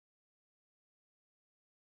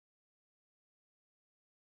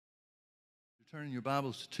Turn in your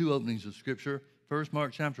Bibles to two openings of Scripture. First,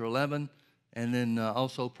 Mark chapter 11, and then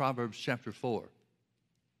also Proverbs chapter 4.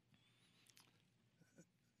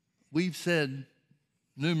 We've said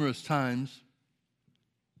numerous times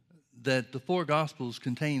that the four Gospels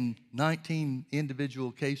contain 19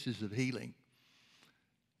 individual cases of healing.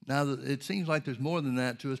 Now, it seems like there's more than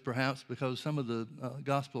that to us, perhaps, because some of the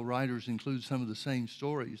Gospel writers include some of the same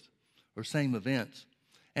stories or same events.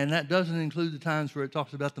 And that doesn't include the times where it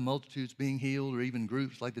talks about the multitudes being healed, or even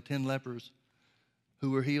groups like the 10 lepers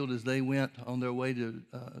who were healed as they went on their way to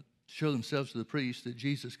show themselves to the priest that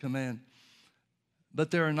Jesus commanded.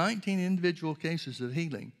 But there are 19 individual cases of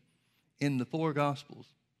healing in the four Gospels.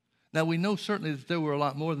 Now, we know certainly that there were a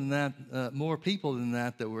lot more than that, more people than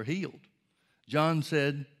that were healed. John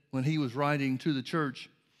said when he was writing to the church,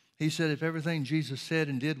 he said if everything Jesus said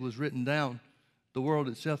and did was written down, the world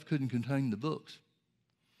itself couldn't contain the books.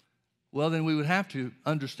 Well, then we would have to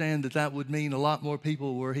understand that that would mean a lot more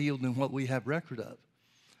people were healed than what we have record of.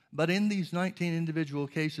 But in these 19 individual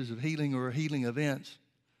cases of healing or healing events,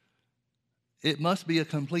 it must be a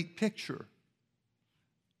complete picture.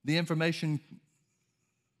 The information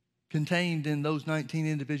contained in those 19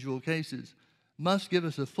 individual cases must give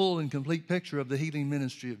us a full and complete picture of the healing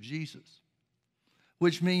ministry of Jesus,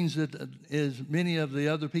 which means that as many of the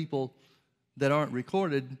other people that aren't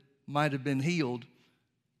recorded might have been healed,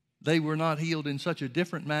 they were not healed in such a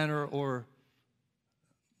different manner or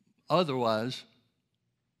otherwise,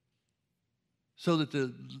 so that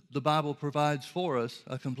the Bible provides for us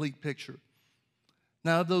a complete picture.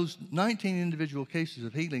 Now, of those 19 individual cases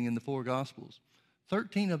of healing in the four Gospels,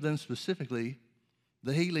 13 of them specifically,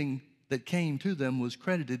 the healing that came to them was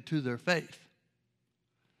credited to their faith.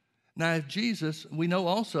 Now, if Jesus, we know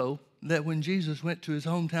also that when Jesus went to his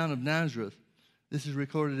hometown of Nazareth, this is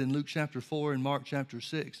recorded in Luke chapter 4 and Mark chapter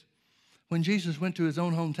 6, when Jesus went to his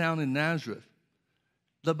own hometown in Nazareth,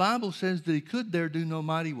 the Bible says that he could there do no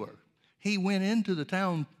mighty work. He went into the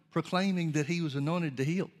town proclaiming that he was anointed to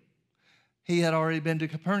heal. He had already been to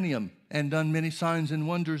Capernaum and done many signs and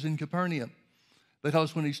wonders in Capernaum,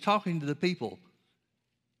 because when he's talking to the people,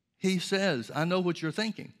 he says, I know what you're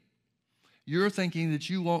thinking. You're thinking that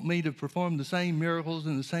you want me to perform the same miracles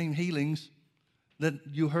and the same healings that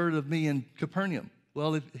you heard of me in Capernaum.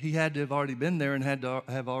 Well, if he had to have already been there and had to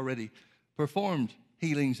have already performed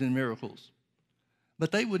healings and miracles.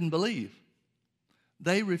 But they wouldn't believe.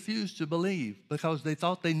 They refused to believe because they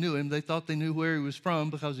thought they knew him. They thought they knew where he was from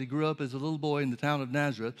because he grew up as a little boy in the town of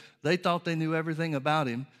Nazareth. They thought they knew everything about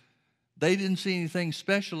him. They didn't see anything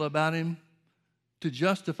special about him to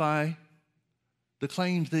justify the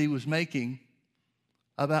claims that he was making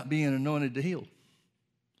about being anointed to heal.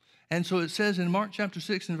 And so it says in Mark chapter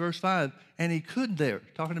 6 and verse 5, and he could there,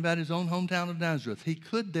 talking about his own hometown of Nazareth, he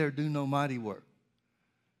could there do no mighty work.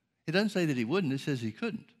 It doesn't say that he wouldn't, it says he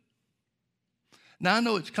couldn't. Now, I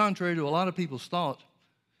know it's contrary to a lot of people's thought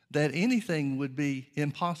that anything would be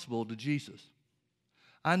impossible to Jesus.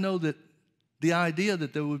 I know that the idea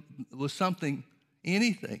that there was something,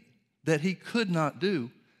 anything, that he could not do,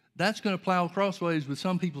 that's going to plow crossways with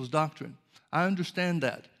some people's doctrine. I understand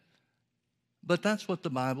that. But that's what the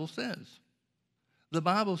Bible says. The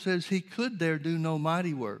Bible says he could there do no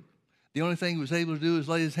mighty work. The only thing he was able to do is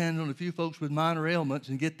lay his hands on a few folks with minor ailments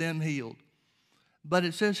and get them healed. But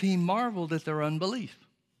it says he marveled at their unbelief.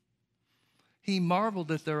 He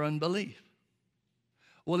marveled at their unbelief.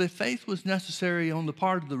 Well, if faith was necessary on the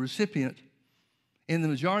part of the recipient, in the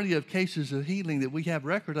majority of cases of healing that we have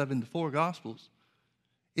record of in the four Gospels,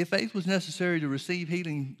 if faith was necessary to receive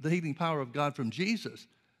healing, the healing power of God from Jesus,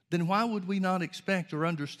 then why would we not expect or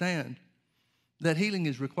understand that healing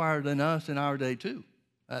is required in us in our day too?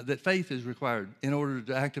 That faith is required in order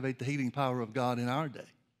to activate the healing power of God in our day.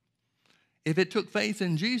 If it took faith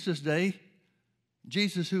in Jesus' day,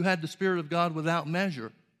 Jesus who had the Spirit of God without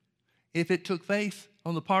measure, if it took faith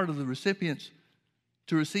on the part of the recipients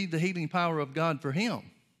to receive the healing power of God for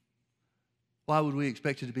him, why would we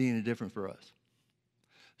expect it to be any different for us?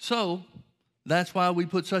 So that's why we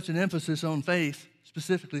put such an emphasis on faith,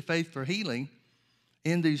 specifically faith for healing,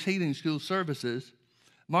 in these healing school services.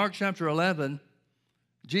 Mark chapter 11,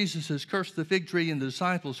 Jesus has cursed the fig tree, and the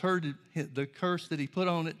disciples heard the curse that he put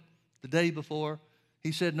on it the day before.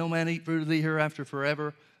 He said, no man eat fruit of thee hereafter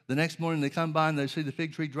forever. The next morning they come by and they see the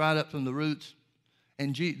fig tree dried up from the roots.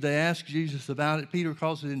 And they ask Jesus about it. Peter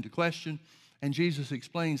calls it into question, and Jesus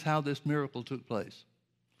explains how this miracle took place.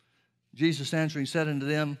 Jesus answering said unto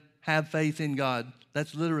them, have faith in God.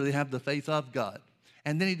 That's literally have the faith of God.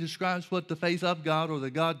 And then he describes what the faith of God or the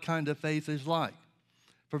God kind of faith is like.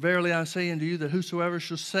 For verily I say unto you that whosoever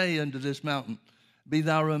shall say unto this mountain, be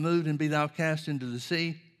thou removed and be thou cast into the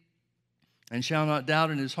sea, and shall not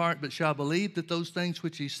doubt in his heart, but shall believe that those things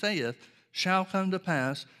which he saith shall come to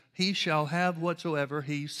pass, he shall have whatsoever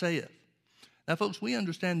he saith. Now, folks, we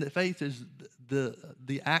understand that faith is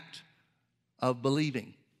the act of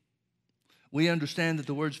believing. We understand that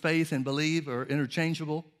the words faith and believe are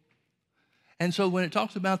interchangeable. And so when it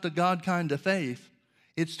talks about the God kind of faith,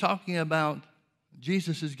 it's talking about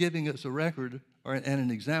Jesus is giving us a record and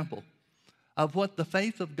an example of what the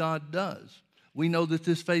faith of God does. We know that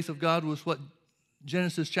this faith of God was what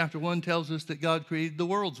Genesis chapter 1 tells us that God created the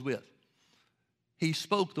worlds with. He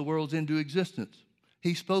spoke the worlds into existence.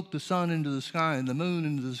 He spoke the sun into the sky and the moon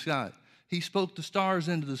into the sky. He spoke the stars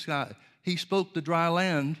into the sky. He spoke the dry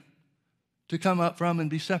land to come up from and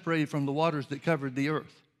be separated from the waters that covered the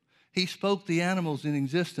earth. He spoke the animals in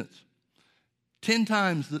existence. 10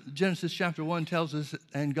 times Genesis chapter 1 tells us,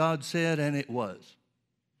 and God said, and it was.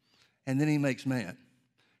 And then he makes man.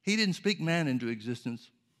 He didn't speak man into existence.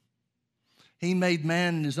 He made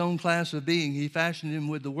man in his own class of being. He fashioned him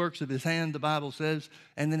with the works of his hand, the Bible says,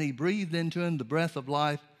 and then he breathed into him the breath of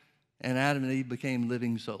life, and Adam and Eve became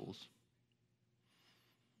living souls.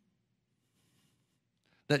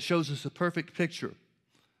 That shows us a perfect picture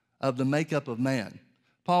of the makeup of man.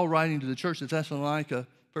 Paul, writing to the church at Thessalonica,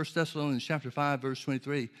 1 Thessalonians chapter 5, verse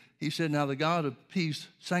 23, he said, now the God of peace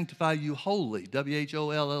sanctify you wholly,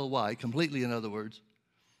 W-H-O-L-L-Y, completely in other words.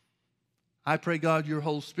 I pray God your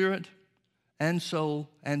whole spirit and soul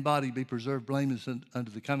and body be preserved blameless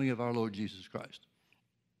unto the coming of our Lord Jesus Christ.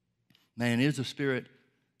 Man is a spirit,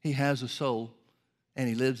 he has a soul, and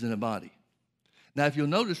he lives in a body. Now, if you'll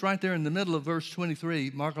notice right there in the middle of verse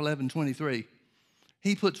 23, Mark 11:23,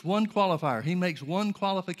 he puts one qualifier. He makes one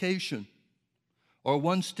qualification or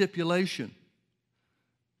one stipulation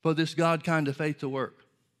for this God kind of faith to work.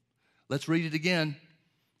 Let's read it again.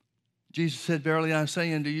 Jesus said, verily I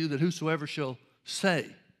say unto you that whosoever shall say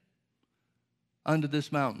unto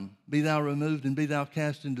this mountain, be thou removed and be thou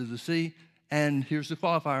cast into the sea, and here's the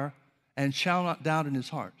qualifier, and shall not doubt in his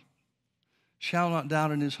heart. Shall not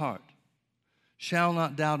doubt in his heart. Shall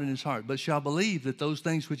not doubt in his heart, but shall believe that those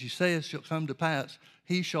things which he saith shall come to pass,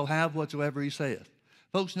 he shall have whatsoever he saith.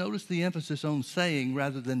 Folks, notice the emphasis on saying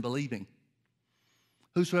rather than believing.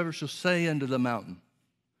 Whosoever shall say unto the mountain,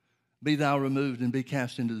 be thou removed and be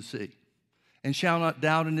cast into the sea, and shall not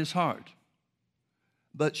doubt in his heart,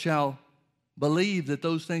 but shall believe that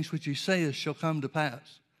those things which he saith shall come to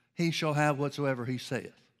pass, he shall have whatsoever he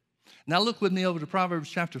saith. Now look with me over to Proverbs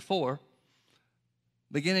chapter 4,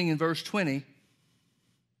 beginning in verse 20.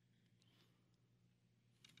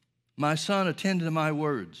 My son, attend to my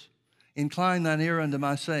words. Incline thine ear unto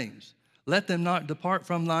my sayings. Let them not depart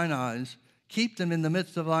from thine eyes. Keep them in the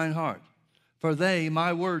midst of thine heart. For they,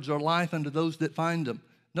 my words, are life unto those that find them.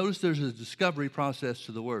 Notice there's a discovery process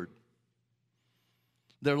to the word.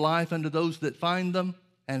 They're life unto those that find them,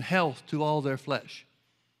 and health to all their flesh.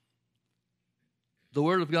 The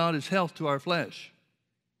word of God is health to our flesh.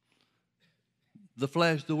 The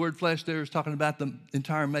flesh, the word flesh there is talking about the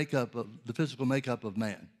entire makeup of the physical makeup of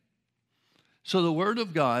man. So the word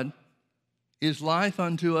of God is life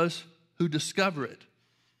unto us who discover it.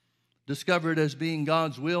 Discover it as being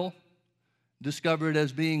God's will. Discover it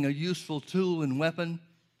as being a useful tool and weapon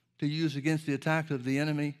to use against the attack of the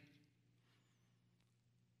enemy.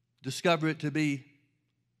 Discover it to be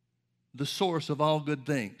the source of all good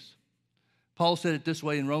things. Paul said it this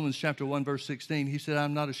way in Romans chapter 1, verse 16. He said,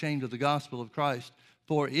 I'm not ashamed of the gospel of Christ,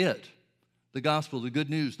 for it, the gospel, the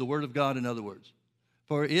good news, the word of God, in other words,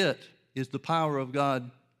 for it is the power of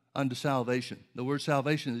God unto salvation. The word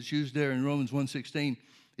salvation that's used there in Romans 1:16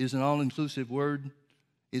 is an all-inclusive word.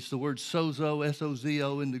 It's the word sozo,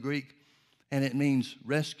 S-O-Z-O in the Greek, and it means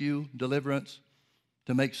rescue, deliverance,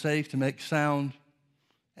 to make safe, to make sound,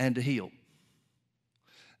 and to heal.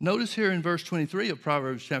 Notice here in verse 23 of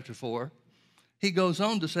Proverbs chapter 4, he goes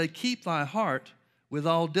on to say, keep thy heart with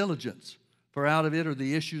all diligence, for out of it are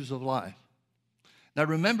the issues of life. Now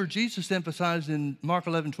remember, Jesus emphasized in Mark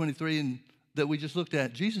 11:23 and that we just looked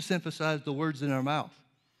at, Jesus emphasized the words in our mouth,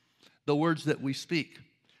 the words that we speak.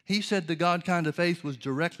 He said the God kind of faith was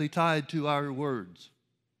directly tied to our words.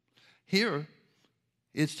 Here,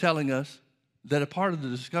 it's telling us that a part of the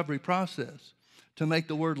discovery process to make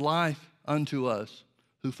the word life unto us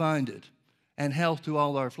who find it and health to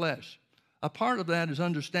all our flesh, a part of that is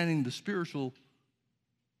understanding the spiritual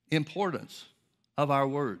importance of our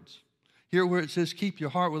words. Here where it says, keep your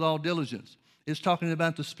heart with all diligence, it's talking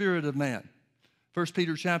about the spirit of man. 1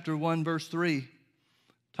 Peter chapter 1, verse 3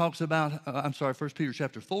 talks about, 1 Peter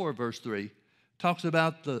chapter 4, verse 3 talks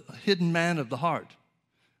about the hidden man of the heart,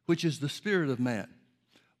 which is the spirit of man.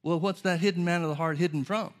 Well, what's that hidden man of the heart hidden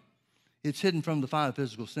from? It's hidden from the 5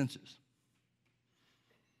 physical senses.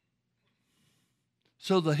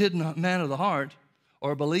 So the hidden man of the heart,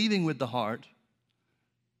 or believing with the heart,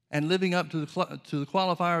 and living up to the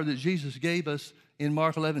qualifier that Jesus gave us in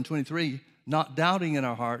Mark 11:23, not doubting in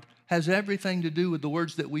our heart, has everything to do with the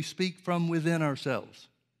words that we speak from within ourselves.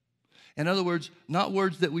 In other words, not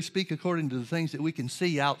words that we speak according to the things that we can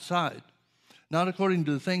see outside, not according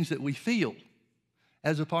to the things that we feel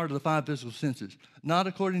as a part of the five physical senses, not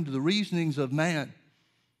according to the reasonings of man,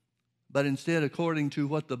 but instead according to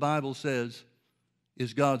what the Bible says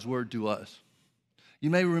is God's word to us. You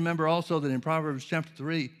may remember also that in Proverbs chapter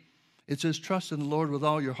 3, it says, trust in the Lord with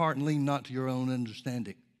all your heart and lean not to your own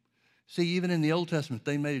understanding. See, even in the Old Testament,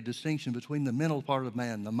 they made a distinction between the mental part of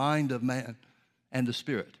man, the mind of man, and the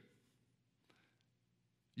spirit.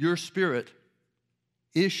 Your spirit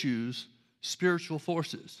issues spiritual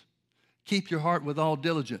forces. Keep your heart with all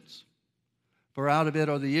diligence, for out of it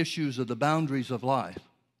are the issues of the boundaries of life.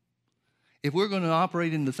 If we're going to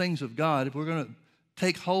operate in the things of God, if we're going to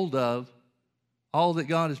take hold of all that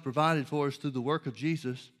God has provided for us through the work of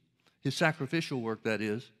Jesus, his sacrificial work, that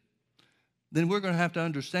is, then we're going to have to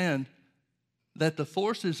understand that the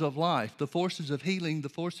forces of life, the forces of healing, the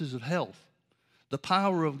forces of health, the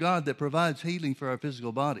power of God that provides healing for our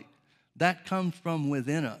physical body, that comes from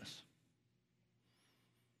within us.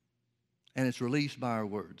 And it's released by our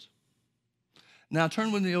words. Now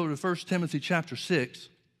turn with me over to 1 Timothy chapter 6.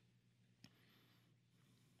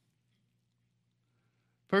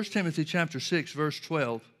 1 Timothy chapter 6, verse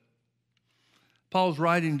 12. Paul's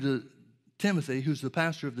writing to Timothy, who's the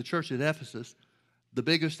pastor of the church at Ephesus, the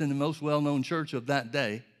biggest and the most well-known church of that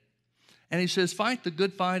day. And he says, fight the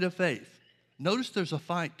good fight of faith. Notice there's a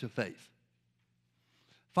fight to faith.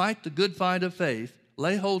 Fight the good fight of faith.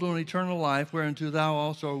 Lay hold on eternal life, whereunto thou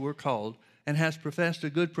also wert called, and hast professed a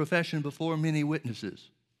good profession before many witnesses.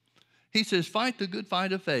 He says, fight the good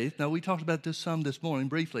fight of faith. Now, we talked about this some this morning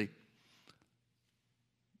briefly.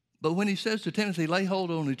 But when he says to Timothy, lay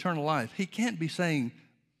hold on eternal life, he can't be saying,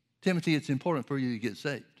 Timothy, it's important for you to get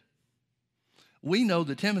saved. We know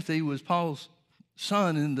that Timothy was Paul's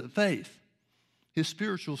son in the faith, his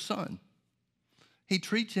spiritual son. He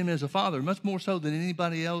treats him as a father, much more so than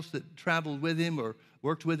anybody else that traveled with him or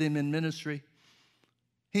worked with him in ministry.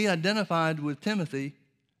 He identified with Timothy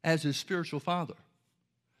as his spiritual father.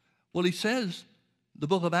 Well, he says, the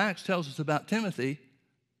book of Acts tells us about Timothy,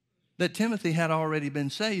 that Timothy had already been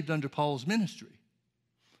saved under Paul's ministry.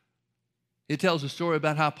 It tells a story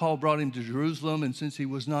about how Paul brought him to Jerusalem, and since he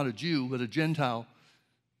was not a Jew but a Gentile,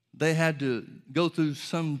 they had to go through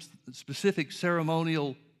some specific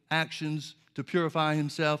ceremonial actions to purify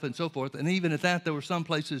himself and so forth. And even at that, there were some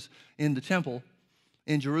places in the temple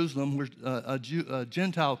in Jerusalem where a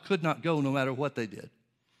Gentile could not go no matter what they did.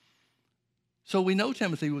 So we know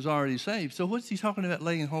Timothy was already saved. So what's he talking about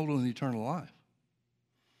laying hold on eternal life?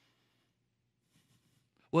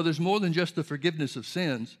 Well, there's more than just the forgiveness of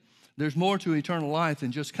sins. There's more to eternal life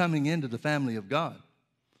than just coming into the family of God.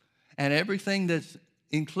 And everything that's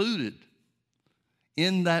included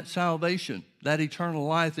in that salvation, that eternal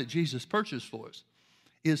life that Jesus purchased for us,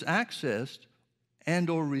 is accessed and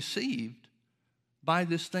or received by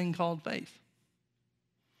this thing called faith,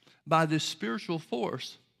 by this spiritual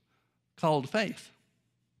force called faith.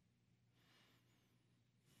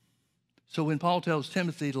 So when Paul tells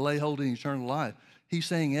Timothy to lay hold of eternal life, he's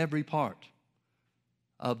saying every part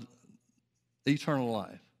of eternal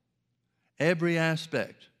life, every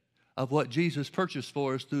aspect of what Jesus purchased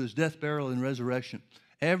for us through his death, burial, and resurrection,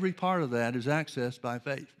 every part of that is accessed by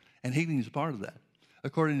faith, and healing is a part of that.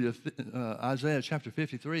 According to Isaiah chapter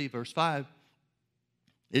 53, verse 5,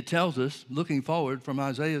 it tells us, looking forward from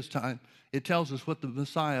Isaiah's time, it tells us what the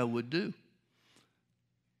Messiah would do.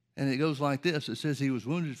 And it goes like this. It says, he was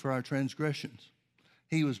wounded for our transgressions.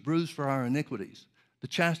 He was bruised for our iniquities. The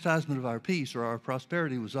chastisement of our peace or our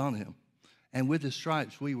prosperity was on him. And with his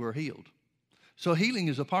stripes we were healed. So healing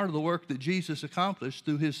is a part of the work that Jesus accomplished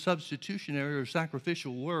through his substitutionary or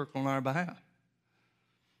sacrificial work on our behalf.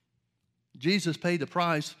 Jesus paid the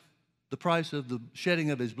price of the shedding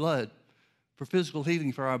of his blood for physical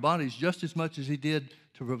healing for our bodies just as much as he did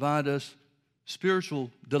to provide us spiritual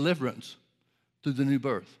deliverance through the new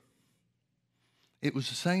birth. It was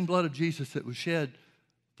the same blood of Jesus that was shed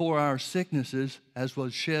for our sicknesses as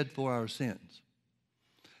was shed for our sins.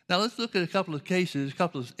 Now let's look at a couple of cases, a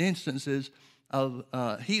couple of instances of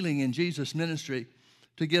healing in Jesus' ministry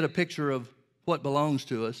to get a picture of what belongs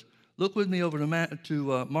to us. Look with me over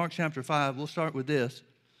to Mark chapter 5. We'll start with this.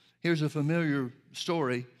 Here's a familiar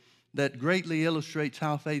story that greatly illustrates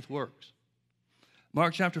how faith works.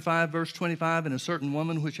 Mark chapter 5, verse 25, and a certain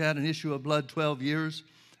woman which had an issue of blood 12 years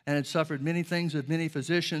and had suffered many things of many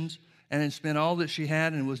physicians and had spent all that she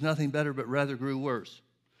had, and was nothing better, but rather grew worse.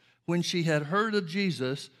 When she had heard of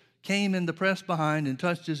Jesus, came in the press behind and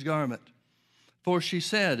touched his garment. For she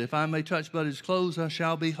said, if I may touch but his clothes, I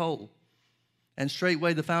shall be whole. And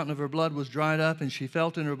straightway the fountain of her blood was dried up, and she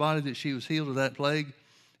felt in her body that she was healed of that plague.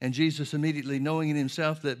 And Jesus, immediately knowing in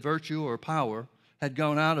himself that virtue or power had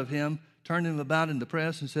gone out of him, turned him about in the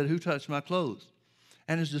press and said, who touched my clothes?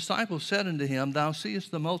 And his disciples said unto him, thou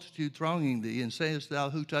seest the multitude thronging thee, and sayest thou,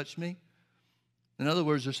 who touched me? In other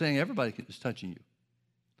words, they're saying everybody is touching you.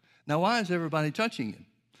 Now, why is everybody touching him?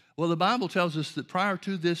 Well, the Bible tells us that prior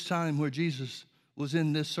to this time where Jesus was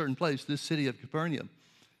in this certain place, this city of Capernaum,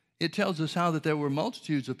 it tells us how that there were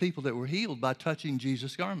multitudes of people that were healed by touching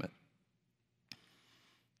Jesus' garment.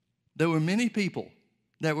 There were many people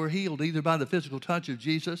that were healed either by the physical touch of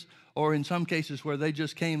Jesus or in some cases where they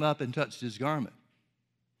just came up and touched his garment.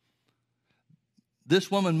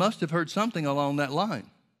 This woman must have heard something along that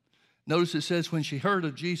line. Notice it says when she heard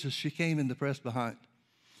of Jesus, she came in the press behind.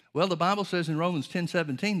 Well, the Bible says in Romans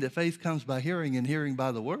 10:17 that faith comes by hearing and hearing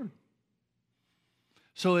by the word.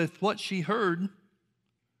 So if what she heard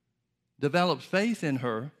developed faith in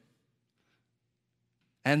her,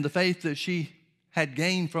 and the faith that she had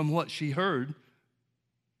gained from what she heard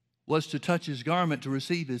was to touch his garment to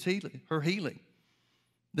receive his healing, her healing,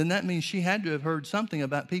 then that means she had to have heard something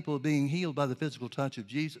about people being healed by the physical touch of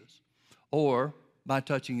Jesus or by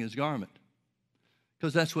touching his garment.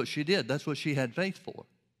 Because that's what she did. That's what she had faith for.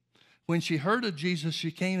 When she heard of Jesus,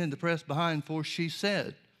 she came in the press behind, for she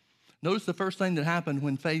said, notice the first thing that happened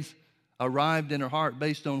when faith arrived in her heart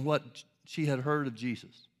based on what she had heard of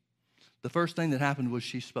Jesus. The first thing that happened was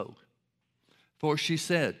she spoke. For she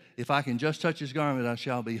said, if I can just touch his garment, I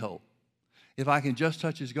shall be whole. If I can just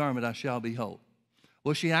touch his garment, I shall be whole.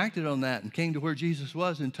 Well, she acted on that and came to where Jesus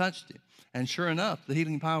was and touched him. And sure enough, the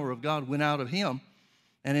healing power of God went out of him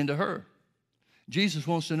and into her. Jesus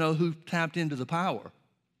wants to know who tapped into the power.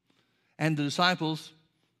 And the disciples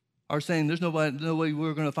are saying, there's no way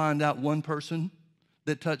we're going to find out one person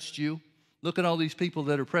that touched you. Look at all these people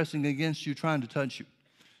that are pressing against you, trying to touch you.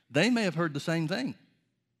 They may have heard the same thing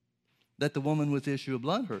that the woman with the issue of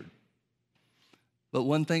blood heard. But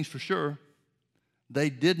one thing's for sure,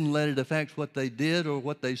 they didn't let it affect what they did or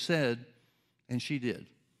what they said, and she did.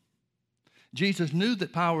 Jesus knew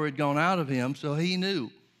that power had gone out of him, so he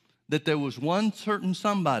knew that there was one certain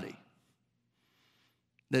somebody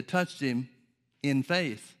that touched him in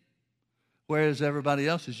faith, whereas everybody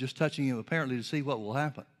else is just touching him apparently to see what will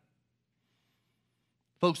happen.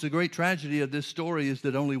 Folks, the great tragedy of this story is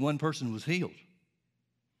that only one person was healed.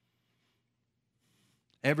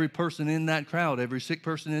 Every person in that crowd, every sick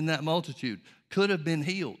person in that multitude could have been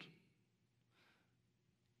healed.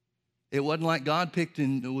 It wasn't like God picked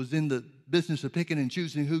and was in the business of picking and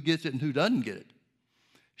choosing who gets it and who doesn't get it.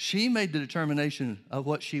 She made the determination of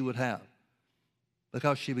what she would have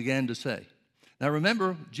because she began to say. Now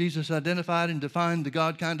remember, Jesus identified and defined the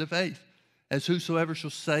God kind of faith as whosoever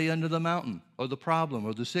shall say unto the mountain, or the problem,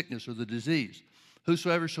 or the sickness, or the disease.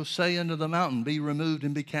 Whosoever shall say unto the mountain, be removed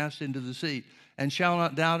and be cast into the sea, and shall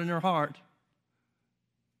not doubt in her heart,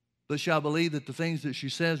 but shall believe that the things that she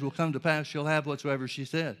says will come to pass, she'll have whatsoever she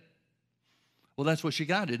said. Well, that's what she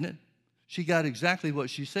got, isn't it? She got exactly what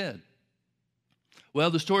she said.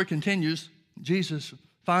 Well, the story continues. Jesus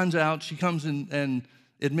finds out. She comes in and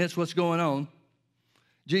admits what's going on.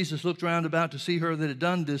 Jesus looked round about to see her that had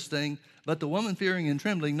done this thing, but the woman, fearing and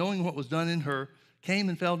trembling, knowing what was done in her, came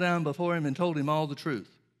and fell down before him and told him all the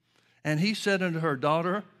truth. And he said unto her,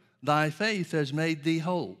 daughter, thy faith has made thee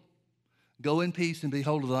whole. Go in peace and be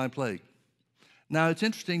whole of thy plague. Now, it's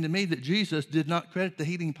interesting to me that Jesus did not credit the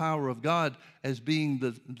healing power of God as being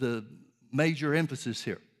the major emphasis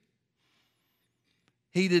here.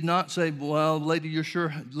 He did not say, well, lady, you're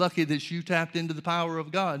sure lucky that you tapped into the power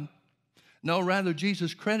of God. No, rather,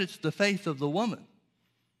 Jesus credits the faith of the woman.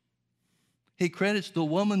 He credits the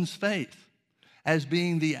woman's faith as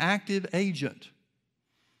being the active agent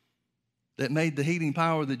that made the healing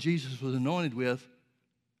power that Jesus was anointed with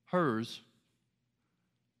hers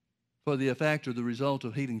for the effect or the result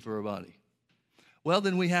of healing for her body. Well,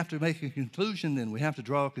 then we have to make a conclusion, then. We have to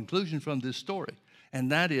draw a conclusion from this story,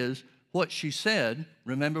 and that is what she said.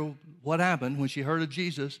 Remember what happened when she heard of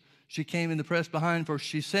Jesus. She came in the press behind, for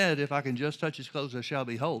she said, if I can just touch his clothes, I shall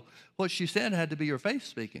be whole. What she said had to be her faith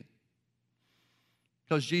speaking,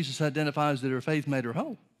 because Jesus identifies that her faith made her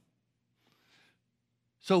whole.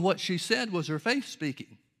 So what she said was her faith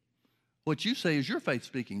speaking. What you say is your faith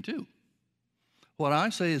speaking too. What I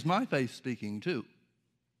say is my faith speaking too.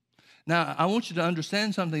 Now, I want you to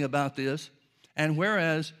understand something about this. And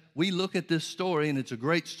whereas we look at this story, and it's a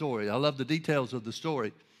great story, I love the details of the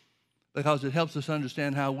story, because it helps us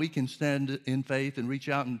understand how we can stand in faith and reach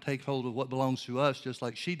out and take hold of what belongs to us, just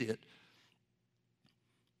like she did.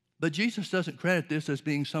 But Jesus doesn't credit this as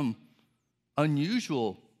being some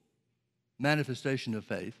unusual manifestation of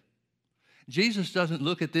faith. Jesus doesn't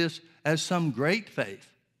look at this as some great faith.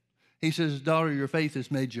 He says, daughter, your faith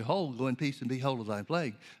has made you whole. Go in peace and be whole of thy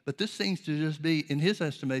plague. But this seems to just be, in his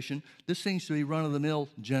estimation, this seems to be run-of-the-mill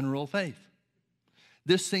general faith.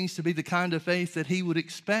 This seems to be the kind of faith that he would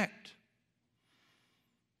expect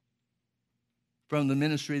from the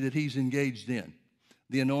ministry that he's engaged in,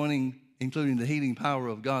 the anointing, including the healing power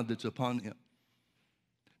of God that's upon him.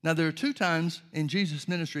 Now, there are two times in Jesus'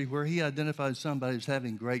 ministry where he identified somebody as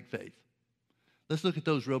having great faith. Let's look at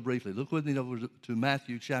those real briefly. Look with me over to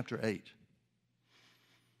Matthew chapter 8.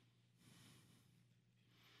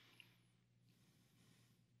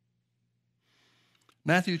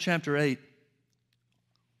 Matthew chapter 8,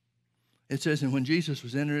 it says, and when Jesus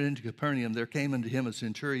was entered into Capernaum, there came unto him a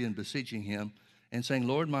centurion beseeching him, and saying,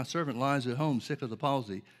 Lord, my servant lies at home, sick of the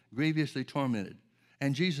palsy, grievously tormented.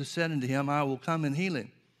 And Jesus said unto him, I will come and heal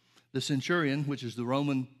him. The centurion, which is the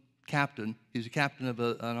Roman captain, he's a captain of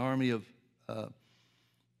an army of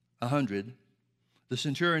 100. The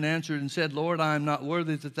centurion answered and said, Lord, I am not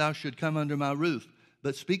worthy that thou should come under my roof,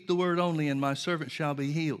 but speak the word only, and my servant shall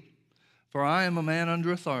be healed. For I am a man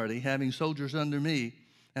under authority, having soldiers under me,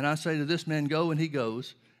 and I say to this man, go, and he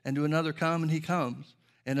goes, and to another, come, and he comes,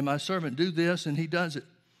 and to my servant, do this, and he does it.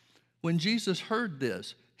 When Jesus heard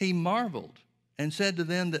this, he marveled and said to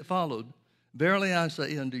them that followed, verily I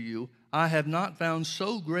say unto you, I have not found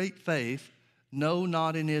so great faith, no,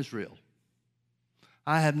 not in Israel.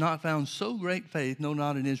 I have not found so great faith, no,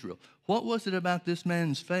 not in Israel. What was it about this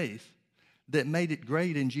man's faith that made it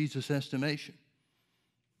great in Jesus' estimation?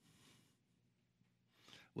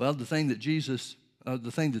 Well, the thing that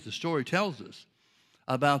the story tells us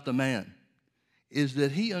about the man is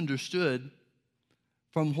that he understood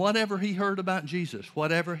from whatever he heard about Jesus,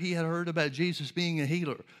 whatever he had heard about Jesus being a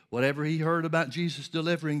healer, whatever he heard about Jesus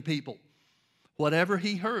delivering people, whatever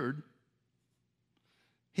he heard,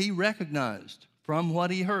 he recognized from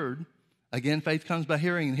what he heard. Again, faith comes by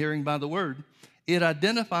hearing, and hearing by the word. It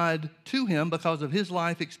identified to him because of his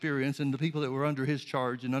life experience and the people that were under his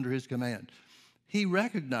charge and under his command. He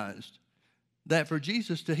recognized that for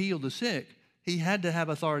Jesus to heal the sick, he had to have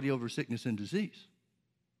authority over sickness and disease.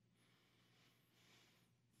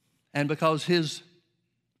 And because his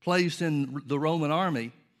place in the Roman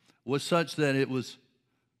army was such that it was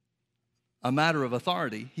a matter of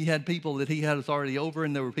authority, he had people that he had authority over,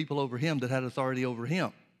 and there were people over him that had authority over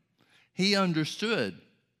him. He understood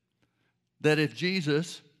that if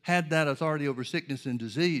Jesus had that authority over sickness and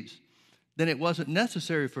disease, then it wasn't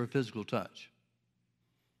necessary for a physical touch,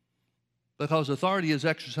 because authority is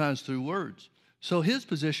exercised through words. So his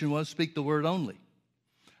position was, speak the word only.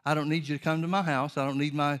 I don't need you to come to my house. I don't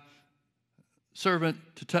need my servant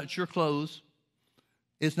to touch your clothes.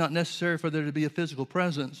 It's not necessary for there to be a physical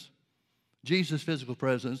presence, Jesus' physical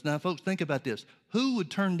presence. Now, folks, think about this. Who would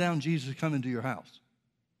turn down Jesus coming to your house?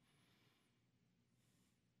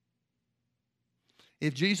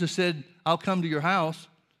 If Jesus said, I'll come to your house,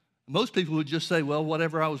 most people would just say, well,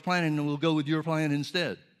 whatever I was planning, and we'll go with your plan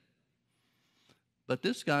instead. But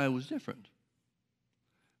this guy was different.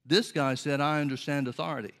 This guy said, I understand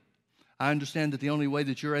authority. I understand that the only way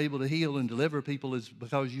that you're able to heal and deliver people is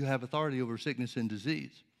because you have authority over sickness and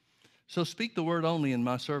disease. So speak the word only, and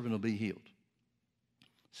my servant will be healed.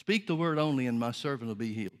 Speak the word only, and my servant will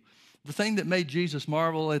be healed. The thing that made Jesus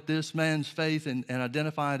marvel at this man's faith and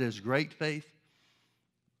identify it as great faith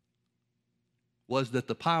was that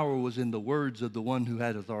the power was in the words of the one who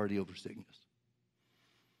had authority over sickness.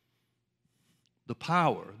 The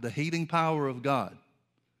power, the healing power of God,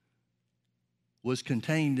 was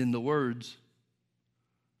contained in the words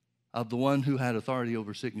of the one who had authority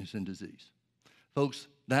over sickness and disease. Folks,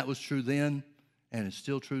 that was true then, and it's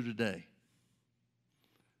still true today.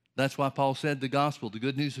 That's why Paul said the gospel, the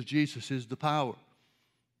good news of Jesus, is the power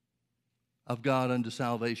of God unto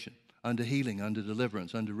salvation, unto healing, unto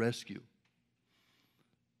deliverance, unto rescue.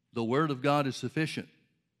 The word of God is sufficient,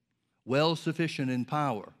 well sufficient in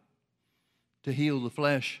power to heal the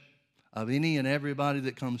flesh of any and everybody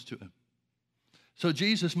that comes to him. So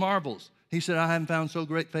Jesus marvels. He said, I haven't found so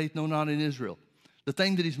great faith, no, not in Israel. The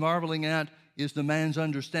thing that he's marveling at is the man's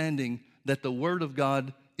understanding that the word of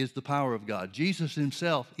God is the power of God. Jesus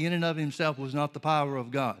himself, in and of himself, was not the power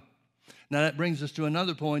of God. Now that brings us to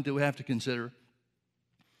another point that we have to consider,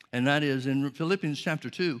 and that is in Philippians chapter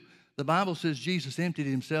 2, the Bible says Jesus emptied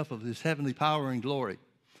himself of his heavenly power and glory.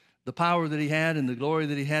 The power that he had and the glory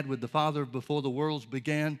that he had with the Father before the worlds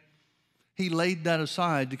began, He laid that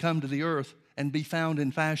aside to come to the earth and be found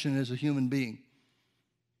in fashion as a human being.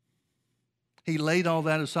 He laid all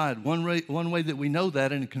that aside. One way that we know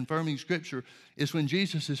that in confirming Scripture is when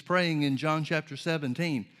Jesus is praying in John chapter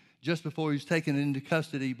 17, just before he's taken into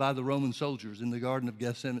custody by the Roman soldiers in the Garden of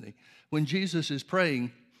Gethsemane. When Jesus is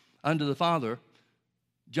praying unto the Father,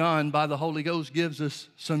 John, by the Holy Ghost, gives us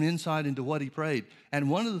some insight into what he prayed. And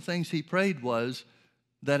one of the things he prayed was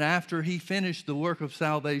that after he finished the work of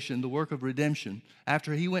salvation, the work of redemption,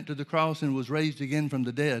 after he went to the cross and was raised again from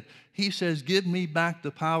the dead, he says, give me back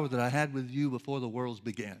the power that I had with you before the worlds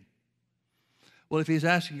began. Well, if he's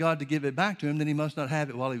asking God to give it back to him, then he must not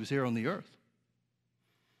have it while he was here on the earth.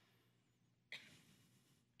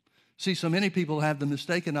 See, so many people have the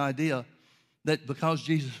mistaken idea that because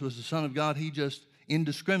Jesus was the Son of God, he just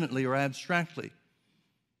indiscriminately or abstractly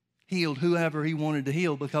healed whoever he wanted to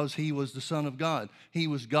heal because he was the Son of God. He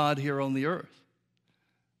was God here on the earth.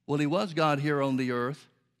 Well, he was God here on the earth,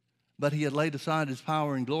 but he had laid aside his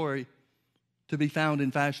power and glory to be found in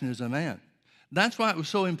fashion as a man. That's why it was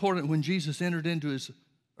so important when Jesus entered into his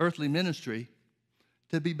earthly ministry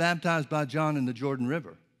to be baptized by John in the Jordan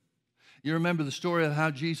River. You remember the story of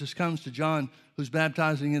how Jesus comes to John, who's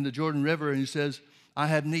baptizing in the Jordan River, and he says, I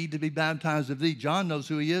have need to be baptized of thee. John knows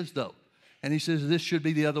who he is, though. And he says, this should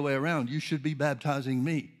be the other way around. You should be baptizing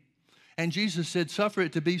me. And Jesus said, suffer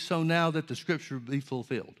it to be so now that the Scripture be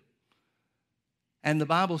fulfilled. And the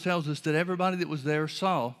Bible tells us that everybody that was there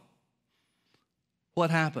saw what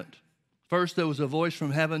happened. First, there was a voice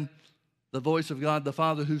from heaven, the voice of God the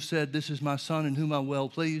Father, who said, this is my Son in whom I'm well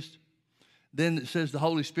pleased. Then it says the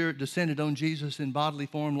Holy Spirit descended on Jesus in bodily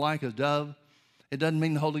form like a dove. It doesn't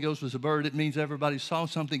mean the Holy Ghost was a bird. It means everybody saw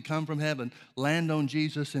something come from heaven, land on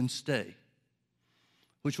Jesus, and stay,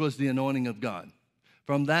 which was the anointing of God.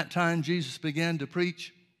 From that time, Jesus began to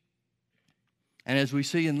preach. And as we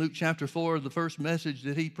see in Luke chapter 4, the first message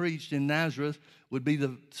that he preached in Nazareth would be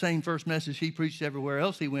the same first message he preached everywhere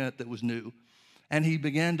else he went that was new. And he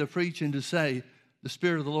began to preach and to say, the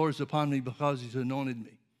Spirit of the Lord is upon me because he's anointed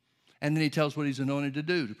me. And then he tells what he's anointed to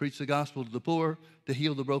do, to preach the gospel to the poor, to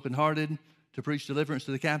heal the brokenhearted, to preach deliverance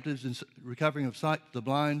to the captives and recovering of sight to the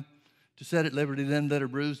blind, to set at liberty them that are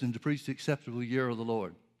bruised, and to preach the acceptable year of the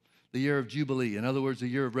Lord, the year of Jubilee, in other words, the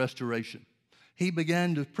year of restoration. He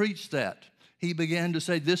began to preach that. He began to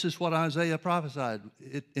say, this is what Isaiah prophesied.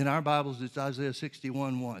 In our Bibles, it's Isaiah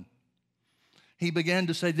 61:1. He began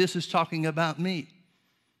to say, this is talking about me.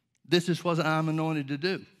 This is what I'm anointed to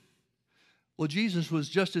do. Well, Jesus was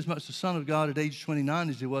just as much the Son of God at age 29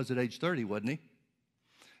 as he was at age 30, wasn't he?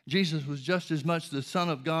 Jesus was just as much the Son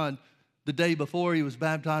of God the day before he was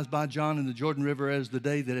baptized by John in the Jordan River as the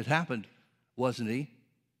day that it happened, wasn't he?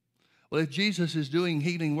 Well, if Jesus is doing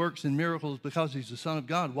healing works and miracles because he's the Son of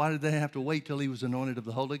God, why did they have to wait till he was anointed of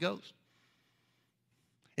the Holy Ghost?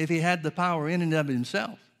 If he had the power in and of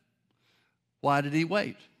himself, why did he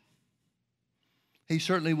wait? He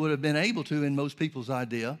certainly would have been able to in most people's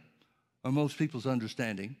idea or most people's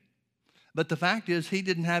understanding. But the fact is, he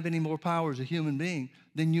didn't have any more power as a human being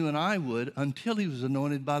than you and I would until he was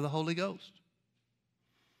anointed by the Holy Ghost.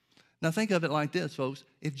 Now think of it like this, folks.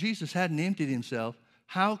 If Jesus hadn't emptied himself,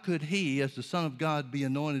 how could he, as the Son of God, be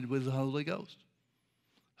anointed with the Holy Ghost?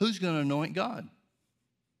 Who's going to anoint God?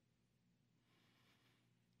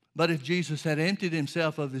 But if Jesus had emptied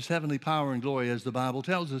himself of his heavenly power and glory, as the Bible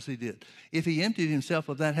tells us he did, if he emptied himself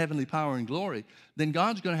of that heavenly power and glory, then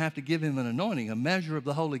God's going to have to give him an anointing, a measure of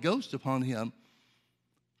the Holy Ghost upon him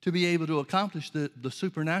to be able to accomplish the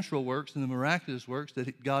supernatural works and the miraculous works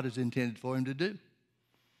that God has intended for him to do.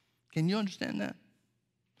 Can you understand that?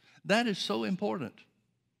 That is so important.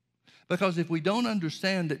 Because if we don't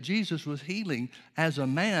understand that Jesus was healing as a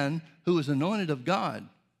man who was anointed of God,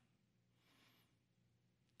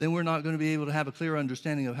 then we're not going to be able to have a clear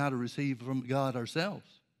understanding of how to receive from God ourselves.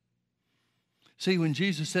 See, when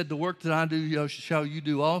Jesus said, the work that I do shall you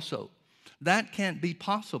do also, that can't be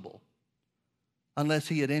possible unless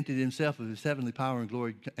he had emptied himself of his heavenly power and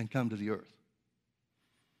glory and come to the earth.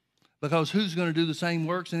 Because who's going to do the same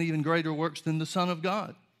works and even greater works than the Son of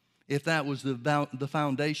God, if that was the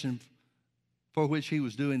foundation for which he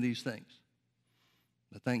was doing these things?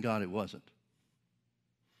 But thank God it wasn't.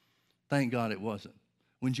 Thank God it wasn't.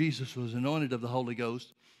 When Jesus was anointed of the Holy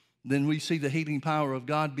Ghost, then we see the healing power of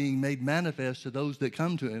God being made manifest to those that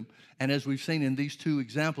come to him. And as we've seen in these two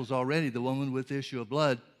examples already, the woman with the issue of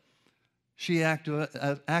blood, she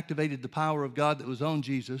activated the power of God that was on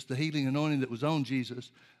Jesus, the healing anointing that was on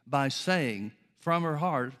Jesus, by saying from her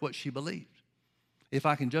heart what she believed. If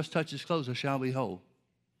I can just touch his clothes, I shall be whole.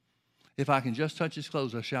 If I can just touch his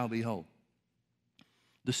clothes, I shall be whole.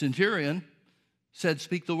 The centurion said,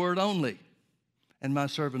 speak the word only. and my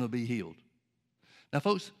servant will be healed. Now,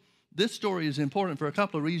 folks, this story is important for a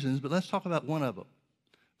couple of reasons, but let's talk about one of them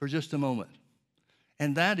for just a moment.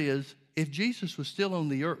 And that is, if Jesus was still on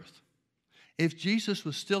the earth, if Jesus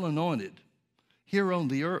was still anointed here on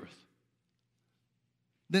the earth,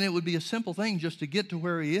 then it would be a simple thing just to get to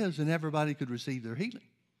where he is and everybody could receive their healing.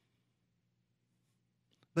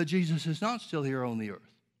 But Jesus is not still here on the earth,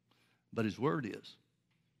 but his word is.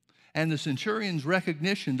 And the centurion's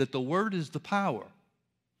recognition that the word is the power,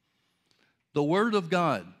 the word of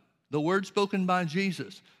God, the word spoken by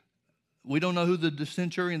Jesus. We don't know who the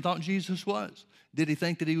centurion thought Jesus was. Did he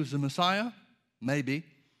think that he was the Messiah? Maybe.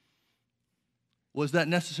 Was that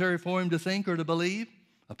necessary for him to think or to believe?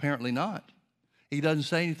 Apparently not. He doesn't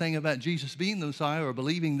say anything about Jesus being the Messiah or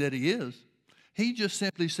believing that he is. He just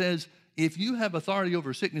simply says, if you have authority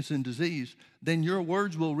over sickness and disease, then your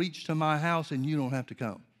words will reach to my house and you don't have to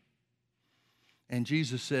come. And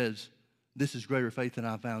Jesus says, this is greater faith than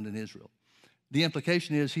I found in Israel. The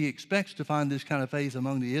implication is he expects to find this kind of faith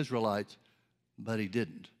among the Israelites, but he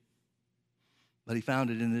didn't. But he found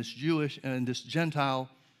it in this Jewish and this Gentile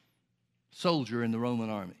soldier in the Roman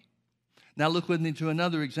army. Now look with me to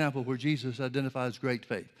another example where Jesus identifies great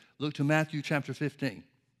faith. Look to Matthew chapter 15.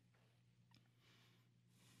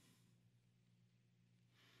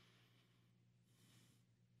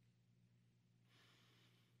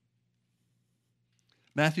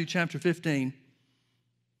 Matthew chapter 15,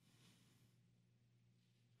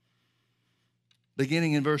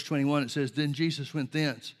 beginning in verse 21, it says, Then Jesus went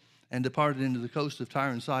thence and departed into the coast of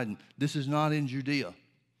Tyre and Sidon. This is not in Judea.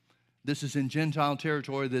 This is in Gentile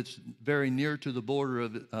territory that's very near to the border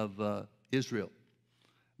of Israel.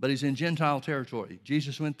 But he's in Gentile territory.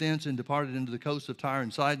 Jesus went thence and departed into the coast of Tyre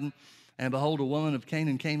and Sidon. And behold, a woman of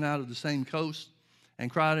Canaan came out of the same coast and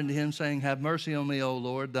cried unto him, saying, Have mercy on me, O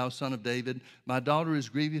Lord, thou son of David. My daughter is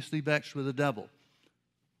grievously vexed with a devil.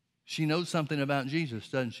 She knows something about Jesus,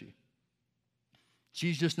 doesn't she?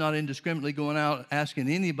 She's just not indiscriminately going out asking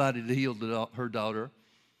anybody to heal her daughter,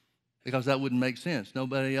 because that wouldn't make sense.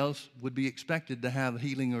 Nobody else would be expected to have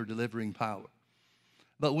healing or delivering power.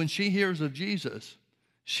 But when she hears of Jesus,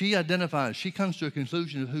 she identifies, she comes to a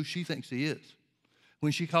conclusion of who she thinks he is.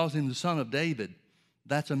 When she calls him the son of David,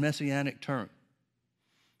 that's a messianic term.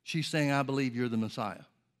 She's saying, I believe you're the Messiah.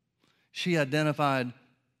 She identified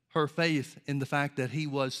her faith in the fact that he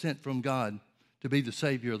was sent from God to be the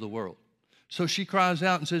Savior of the world. So she cries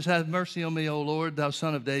out and says, Have mercy on me, O Lord, thou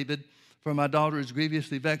son of David, for my daughter is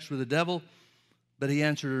grievously vexed with the devil. But he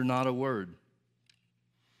answered her not a word.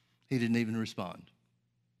 He didn't even respond.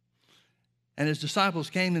 And his disciples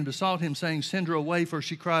came and besought him, saying, Send her away, for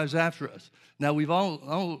she cries after us. Now we've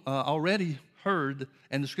already heard,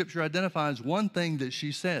 and the scripture identifies one thing that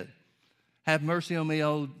she said. Have mercy on me,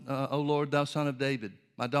 O Lord, thou son of David.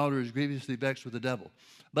 My daughter is grievously vexed with the devil.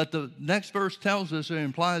 But the next verse tells us or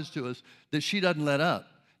implies to us that she doesn't let up.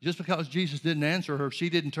 Just because Jesus didn't answer her, she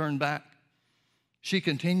didn't turn back. She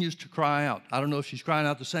continues to cry out. I don't know if she's crying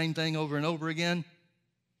out the same thing over and over again,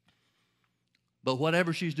 but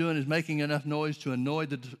whatever she's doing is making enough noise to annoy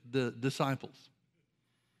the disciples.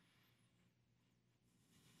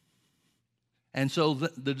 And so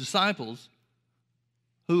the disciples,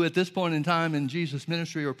 who at this point in time in Jesus'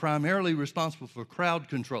 ministry are primarily responsible for crowd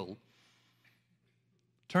control,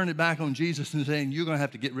 turn it back on Jesus and saying, You're going to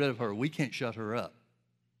have to get rid of her. We can't shut her up.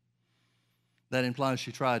 That implies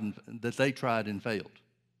that they tried and failed.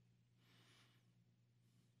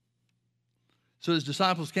 So his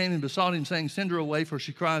disciples came and besought him, saying, Send her away, for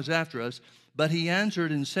she cries after us. But he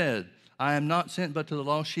answered and said, I am not sent but to the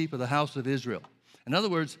lost sheep of the house of Israel. In other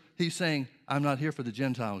words, he's saying, I'm not here for the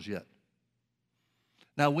Gentiles yet.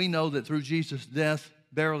 Now we know that through Jesus' death,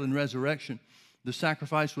 burial, and resurrection, the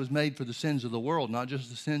sacrifice was made for the sins of the world, not just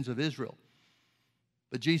the sins of Israel.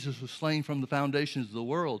 But Jesus was slain from the foundations of the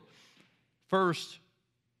world, first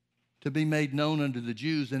to be made known unto the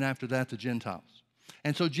Jews, and after that the Gentiles.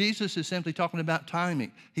 And so Jesus is simply talking about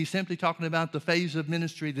timing. He's simply talking about the phase of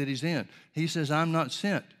ministry that he's in. He says, I'm not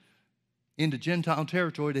sent into Gentile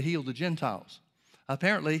territory to heal the Gentiles.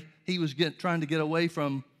 Apparently, he was trying to get away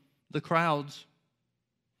from the crowds,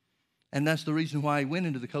 and that's the reason why he went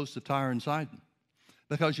into the coast of Tyre and Sidon.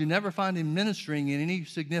 Because you never find him ministering in any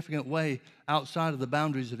significant way outside of the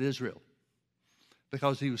boundaries of Israel,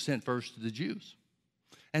 because he was sent first to the Jews.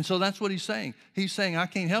 And so that's what he's saying. He's saying, I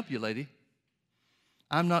can't help you, lady.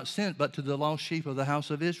 I'm not sent but to the lost sheep of the house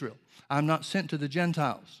of Israel. I'm not sent to the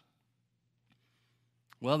Gentiles.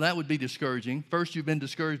 Well, that would be discouraging. First, you've been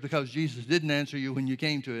discouraged because Jesus didn't answer you when you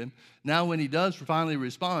came to him. Now, when he does finally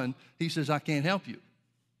respond, he says, I can't help you.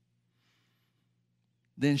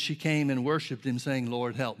 Then she came and worshiped him, saying,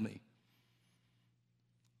 Lord, help me.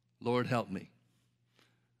 Lord, help me.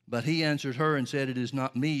 But he answered her and said, it is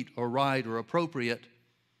not meet or right or appropriate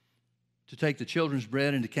to take the children's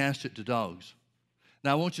bread and to cast it to dogs.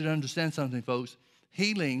 Now, I want you to understand something, folks.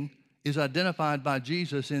 Healing is identified by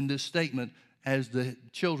Jesus in this statement as the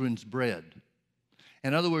children's bread.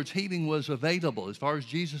 In other words, healing was available as far as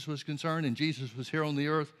Jesus was concerned, and Jesus was here on the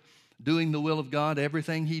earth doing the will of God.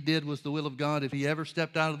 Everything he did was the will of God. If he ever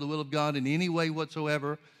stepped out of the will of God in any way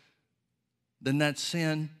whatsoever, then that's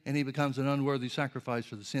sin, and he becomes an unworthy sacrifice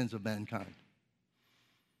for the sins of mankind.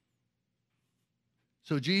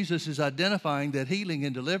 So Jesus is identifying that healing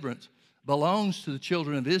and deliverance belongs to the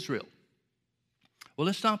children of Israel. Well,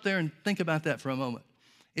 let's stop there and think about that for a moment.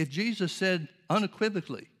 If Jesus said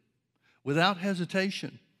unequivocally, without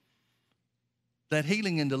hesitation, that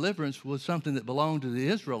healing and deliverance was something that belonged to the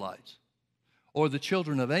Israelites or the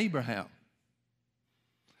children of Abraham,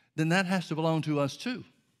 then that has to belong to us too.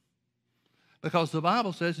 Because the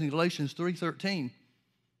Bible says in Galatians 3:13,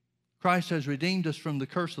 Christ has redeemed us from the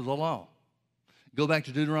curse of the law. Go back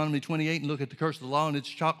to Deuteronomy 28 and look at the curse of the law, and it's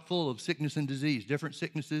chock full of sickness and disease, different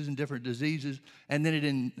sicknesses and different diseases. And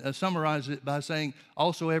then it summarizes it by saying,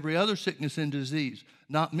 also every other sickness and disease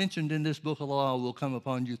not mentioned in this book of the law will come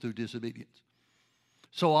upon you through disobedience.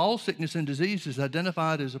 So all sickness and disease is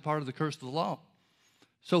identified as a part of the curse of the law.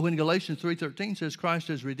 So when Galatians 3:13 says Christ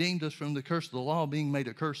has redeemed us from the curse of the law, being made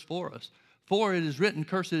a curse for us, for it is written,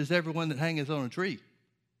 cursed is everyone that hangeth on a tree.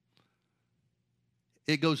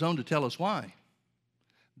 It goes on to tell us why.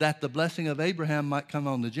 That the blessing of Abraham might come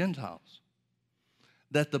on the Gentiles.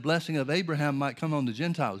 That the blessing of Abraham might come on the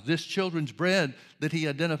Gentiles. This children's bread that he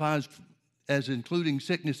identifies as including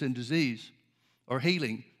sickness and disease, or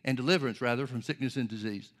healing and deliverance, rather, from sickness and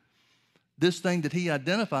disease. This thing that he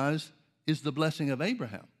identifies is the blessing of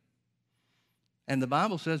Abraham. And the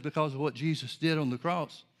Bible says because of what Jesus did on the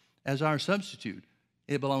cross as our substitute,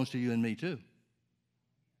 it belongs to you and me too.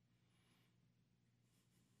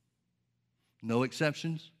 No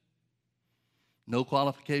exceptions, no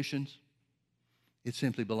qualifications. It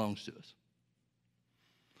simply belongs to us.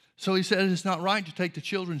 So he says it's not right to take the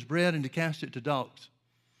children's bread and to cast it to dogs.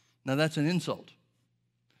 Now that's an insult.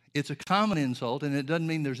 It's a common insult, and it doesn't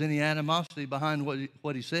mean there's any animosity behind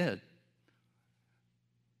what he said.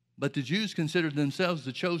 But the Jews considered themselves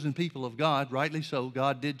the chosen people of God, rightly so.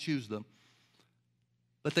 God did choose them.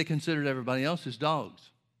 But they considered everybody else as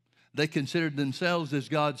dogs. They considered themselves as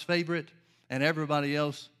God's favorite, and everybody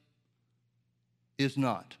else is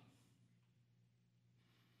not.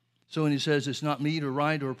 So when he says it's not meet or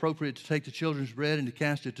right or appropriate to take the children's bread and to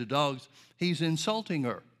cast it to dogs, he's insulting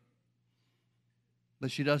her.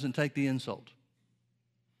 But she doesn't take the insult.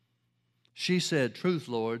 She said, truth,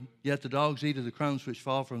 Lord, yet the dogs eat of the crumbs which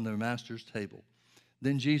fall from their master's table.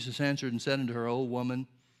 Then Jesus answered and said unto her, O woman,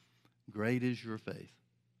 great is your faith.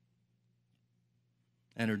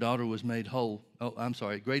 And her daughter was made whole.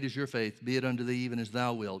 Great is your faith, be it unto thee even as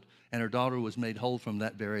thou wilt. And her daughter was made whole from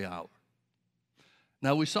that very hour.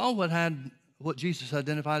 Now we saw what Jesus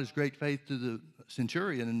identified as great faith to the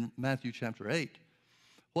centurion in Matthew chapter 8.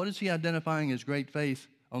 What is he identifying as great faith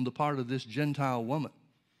on the part of this Gentile woman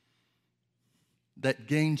that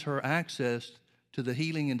gains her access to the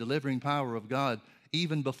healing and delivering power of God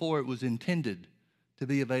even before it was intended to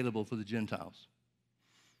be available for the Gentiles?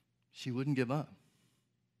 She wouldn't give up.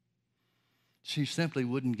 She simply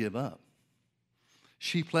wouldn't give up.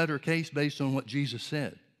 She pled her case based on what Jesus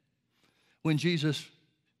said. When Jesus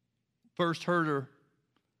first heard her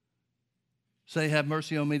say, have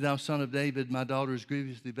mercy on me, thou son of David, my daughter is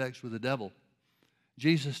grievously vexed with the devil,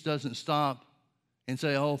 Jesus doesn't stop and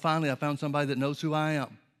say, oh, finally I found somebody that knows who I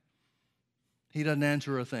am. He doesn't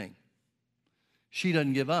answer a thing. She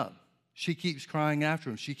doesn't give up. She keeps crying after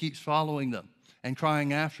him. She keeps following them and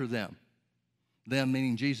crying after them. Them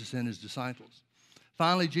meaning Jesus and his disciples.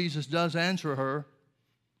 Finally, Jesus does answer her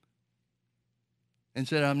and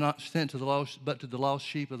said, I'm not sent to the lost, but to the lost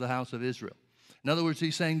sheep of the house of Israel. In other words,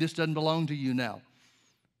 he's saying this doesn't belong to you now.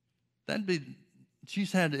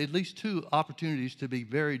 She's had at least 2 opportunities to be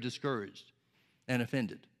very discouraged and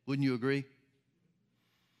offended. Wouldn't you agree?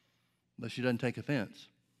 But she doesn't take offense.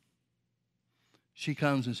 She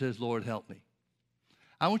comes and says, Lord, help me.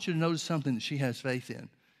 I want you to notice something that she has faith in.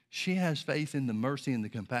 She has faith in the mercy and the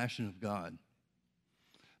compassion of God.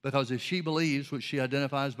 Because if she believes, which she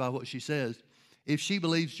identifies by what she says, if she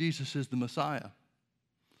believes Jesus is the Messiah,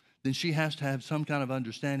 then she has to have some kind of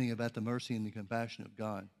understanding about the mercy and the compassion of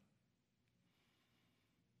God.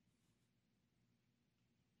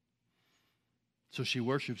 So she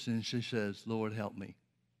worships and she says, Lord, help me.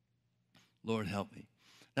 Lord, help me.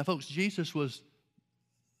 Now, folks, Jesus was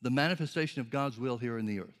the manifestation of God's will here in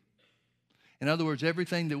the earth. In other words,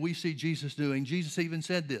 everything that we see Jesus doing, Jesus even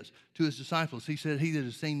said this to his disciples. He said, he that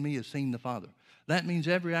has seen me has seen the Father. That means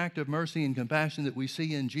every act of mercy and compassion that we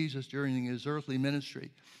see in Jesus during his earthly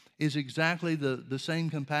ministry is exactly the same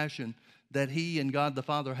compassion that he and God the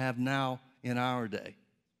Father have now in our day.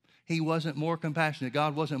 He wasn't more compassionate.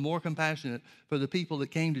 God wasn't more compassionate for the people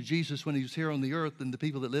that came to Jesus when he was here on the earth than the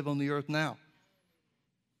people that live on the earth now.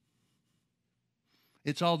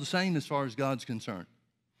 It's all the same as far as God's concerned.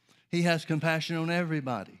 He has compassion on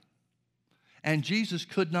everybody. And Jesus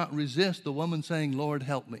could not resist the woman saying, Lord,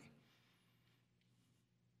 help me.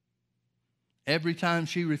 Every time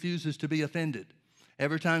she refuses to be offended,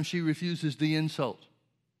 every time she refuses the insult,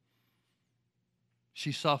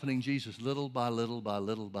 she's softening Jesus little by little by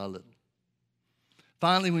little by little.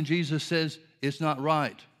 Finally, when Jesus says, it's not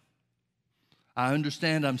right, I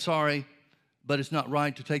understand, I'm sorry, but it's not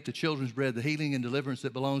right to take the children's bread, the healing and deliverance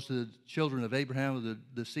that belongs to the children of Abraham, or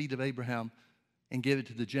the seed of Abraham, and give it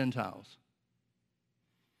to the Gentiles.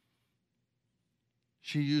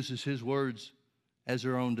 She uses his words as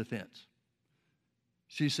her own defense.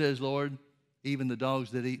 She says, Lord, even the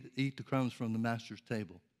dogs that eat the crumbs from the master's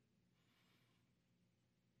table.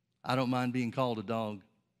 I don't mind being called a dog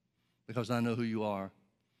because I know who you are,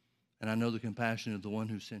 and I know the compassion of the one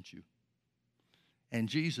who sent you. And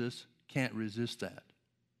Jesus can't resist that.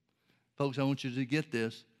 Folks, I want you to get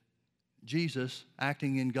this. Jesus,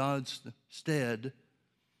 acting in God's stead,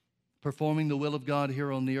 performing the will of God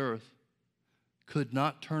here on the earth, could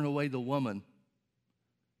not turn away the woman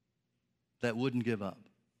that wouldn't give up.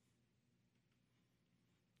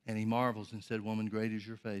 And he marvels and said, woman, great is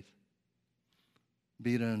your faith.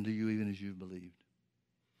 Be it unto you even as you believed.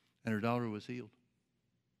 And her daughter was healed.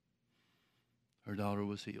 Her daughter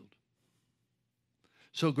was healed.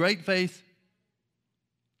 So great faith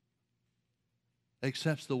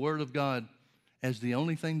accepts the word of God as the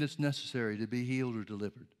only thing that's necessary to be healed or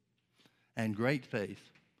delivered. And great faith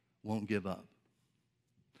won't give up.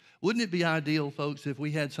 Wouldn't it be ideal, folks, if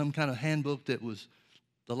we had some kind of handbook that was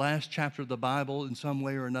the last chapter of the Bible in some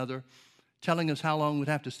way or another, telling us how long we'd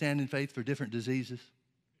have to stand in faith for different diseases?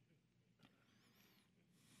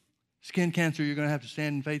 Skin cancer, you're going to have to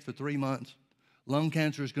stand in faith for 3 months. Lung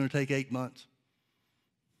cancer is going to take 8 months.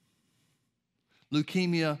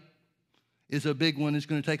 Leukemia is a big one. It's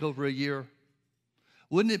going to take over a year.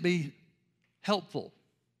 Wouldn't it be helpful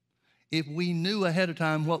if we knew ahead of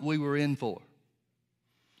time what we were in for?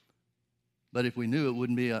 But if we knew, it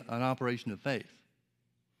wouldn't be an operation of faith.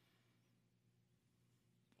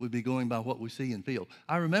 We'd be going by what we see and feel.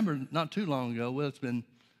 I remember not too long ago, well, it's been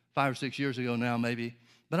 5 or 6 years ago now maybe,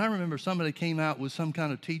 but I remember somebody came out with some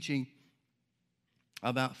kind of teaching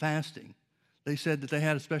about fasting. They said that they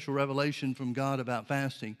had a special revelation from God about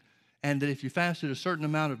fasting, and that if you fasted a certain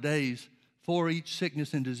amount of days for each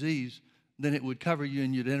sickness and disease, then it would cover you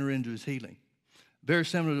and you'd enter into his healing. Very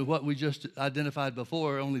similar to what we just identified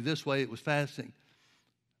before, only this way it was fasting.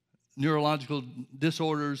 Neurological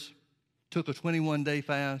disorders took a 21-day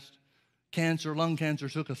fast. Cancer, lung cancer,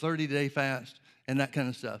 took a 30-day fast, and that kind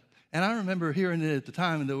of stuff. And I remember hearing it at the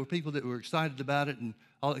time, and there were people that were excited about it and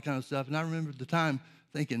all that kind of stuff. And I remember at the time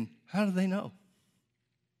thinking, how do they know?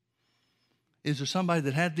 Is there somebody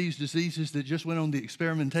that had these diseases that just went on the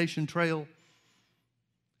experimentation trail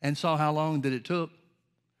and saw how long that it took?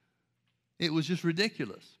 It was just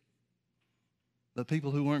ridiculous. The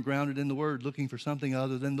people who weren't grounded in the Word, looking for something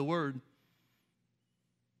other than the Word,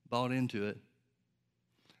 bought into it.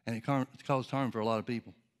 And it caused harm for a lot of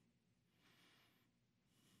people.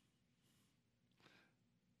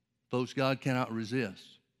 Folks, God cannot resist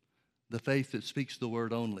the faith that speaks the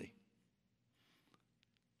Word only.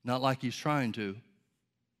 Not like he's trying to.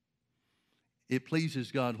 It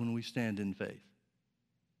pleases God when we stand in faith.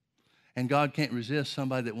 And God can't resist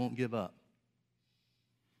somebody that won't give up.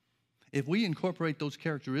 If we incorporate those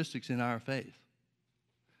characteristics in our faith,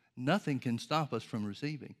 nothing can stop us from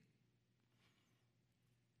receiving.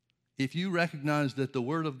 If you recognize that the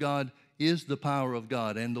Word of God is the power of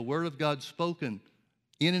God, and the Word of God spoken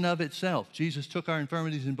in and of itself, Jesus took our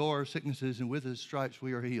infirmities and bore our sicknesses, and with his stripes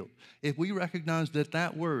we are healed. If we recognize that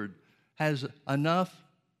that Word has enough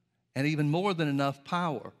and even more than enough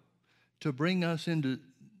power to bring us into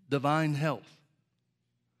divine health,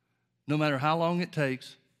 no matter how long it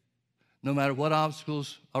takes, no matter what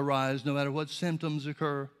obstacles arise, no matter what symptoms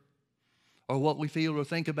occur, or what we feel or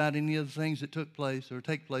think about any of the things that took place or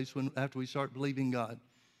take place after we start believing God,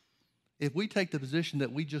 if we take the position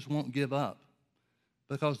that we just won't give up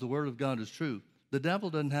because the Word of God is true, the devil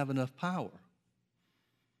doesn't have enough power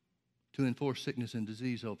to enforce sickness and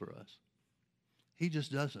disease over us. He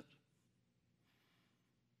just doesn't.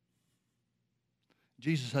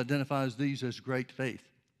 Jesus identifies these as great faith.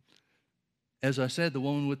 As I said, the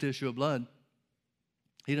woman with the issue of blood,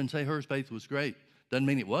 he didn't say her faith was great. Doesn't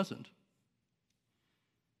mean it wasn't.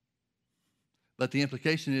 But the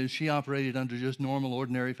implication is she operated under just normal,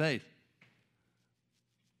 ordinary faith.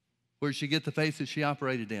 Where did she get the faith that she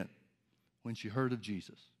operated in? When she heard of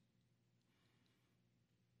Jesus.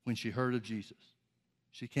 When she heard of Jesus.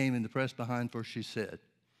 She came in the press behind, for she said,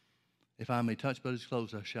 if I may touch but his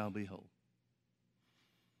clothes, I shall be whole.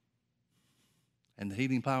 And the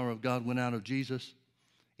healing power of God went out of Jesus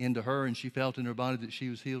into her, and she felt in her body that she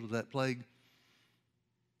was healed of that plague.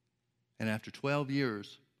 And after 12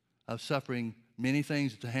 years of suffering many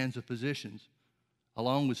things at the hands of physicians,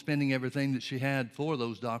 along with spending everything that she had for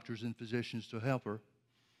those doctors and physicians to help her,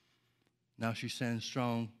 now she stands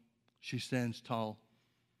strong, she stands tall,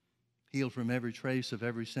 healed from every trace of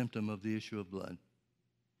every symptom of the issue of blood.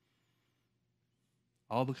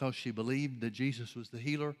 All because she believed that Jesus was the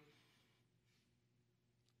healer.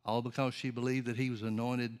 All because she believed that he was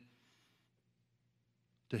anointed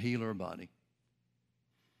to heal her body.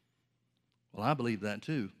 Well, I believe that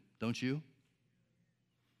too, don't you?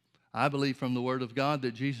 I believe from the Word of God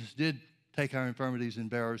that Jesus did take our infirmities and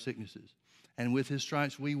bear our sicknesses. And with his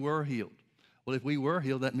stripes we were healed. Well, if we were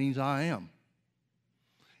healed, that means I am.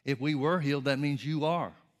 If we were healed, that means you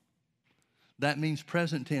are. That means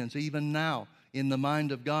present tense. Even now, in the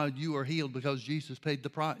mind of God, you are healed because Jesus paid the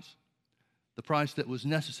price that was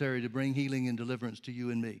necessary to bring healing and deliverance to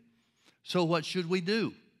you and me. So what should we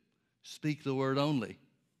do? Speak the word only.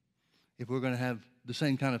 If we're going to have the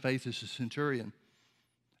same kind of faith as the centurion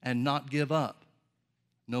and not give up,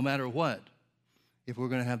 no matter what, if we're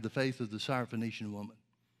going to have the faith of the Syrophoenician woman.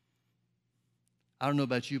 I don't know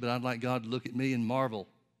about you, but I'd like God to look at me and marvel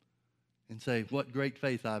and say, what great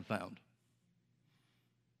faith I've found.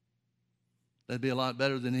 That'd be a lot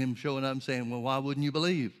better than him showing up and saying, well, why wouldn't you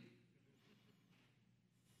believe?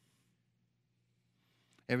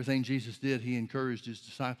 Everything Jesus did, he encouraged his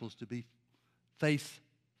disciples to be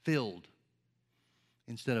faith-filled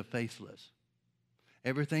instead of faithless.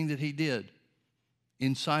 Everything that he did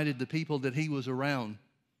incited the people that he was around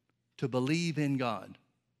to believe in God,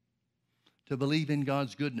 to believe in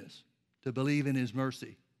God's goodness, to believe in his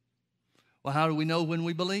mercy. Well, how do we know when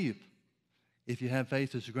we believe? If you have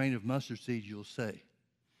faith as a grain of mustard seed, you'll say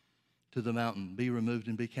to the mountain, be removed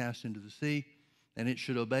and be cast into the sea, and it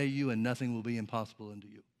should obey you, and nothing will be impossible unto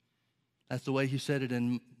you. That's the way he said it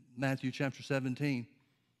in Matthew chapter 17.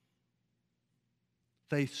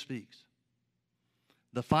 Faith speaks.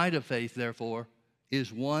 The fight of faith, therefore,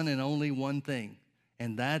 is one and only one thing,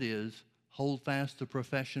 and that is hold fast the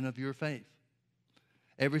profession of your faith.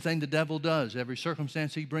 Everything the devil does, every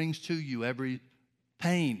circumstance he brings to you, every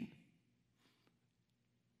pain,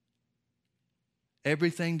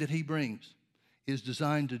 everything that he brings is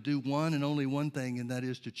designed to do one and only one thing, and that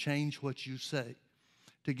is to change what you say,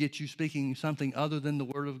 to get you speaking something other than the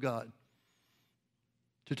Word of God,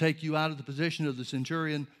 to take you out of the position of the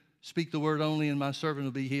centurion. Speak the word only and my servant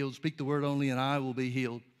will be healed. Speak the word only and I will be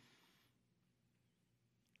healed.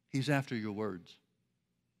 He's after your words.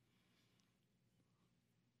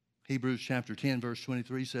 Hebrews chapter 10 verse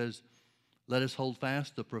 23 says, let us hold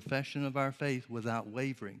fast the profession of our faith without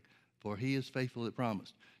wavering, for he is faithful that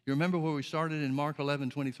promised. You remember where we started in Mark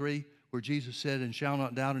 11:23, where Jesus said, and shall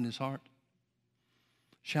not doubt in his heart?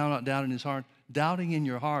 Shall not doubt in his heart. Doubting in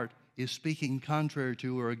your heart is speaking contrary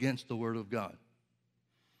to or against the word of God.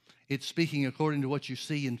 It's speaking according to what you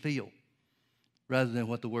see and feel rather than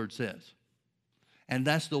what the word says. And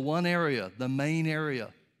that's the one area, the main area,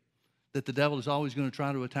 that the devil is always going to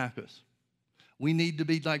try to attack us. We need to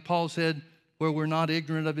be, like Paul said, where we're not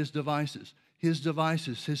ignorant of his devices. His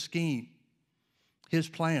devices, his scheme, his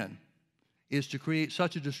plan is to create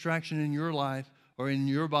such a distraction in your life or in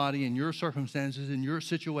your body, in your circumstances, in your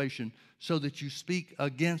situation, so that you speak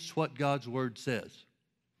against what God's word says.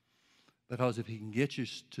 Because if he can get you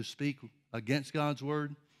to speak against God's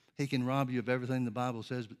word, he can rob you of everything the Bible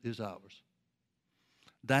says is ours.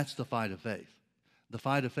 That's the fight of faith. The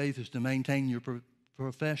fight of faith is to maintain your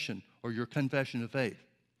profession or your confession of faith.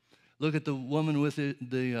 Look at the woman with the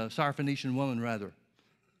Syrophoenician woman, rather,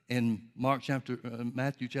 in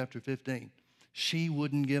Matthew chapter 15. She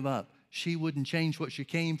wouldn't give up. She wouldn't change what she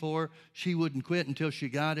came for. She wouldn't quit until she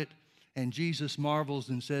got it. And Jesus marvels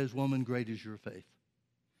and says, woman, great is your faith.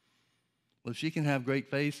 Well, if she can have great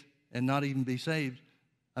faith and not even be saved,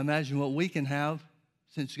 imagine what we can have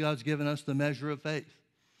since God's given us the measure of faith.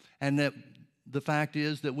 And that the fact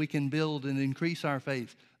is that we can build and increase our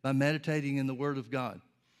faith by meditating in the Word of God.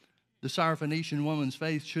 The Syrophoenician woman's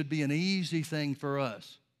faith should be an easy thing for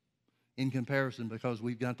us in comparison because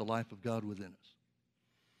we've got the life of God within us.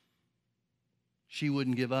 she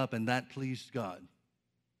wouldn't give up, and that pleased God.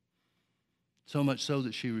 So much so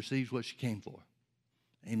that she received what she came for.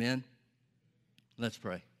 Amen? Let's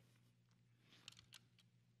pray.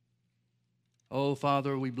 Oh,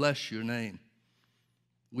 Father, we bless your name.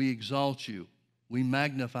 We exalt you. We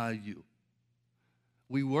magnify you.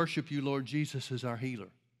 We worship you, Lord Jesus, as our healer.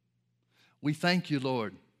 We thank you,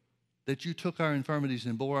 Lord, that you took our infirmities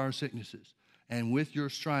and bore our sicknesses, and with your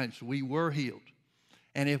stripes we were healed.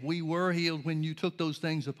 And if we were healed when you took those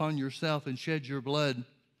things upon yourself and shed your blood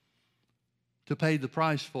to pay the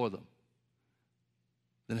price for them,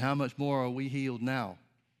 then how much more are we healed now,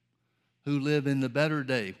 who live in the better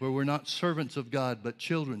day, where we're not servants of God, but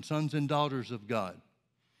children, sons and daughters of God.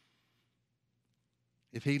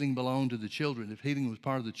 If healing belonged to the children, if healing was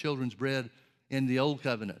part of the children's bread in the old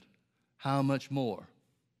covenant, how much more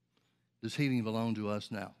does healing belong to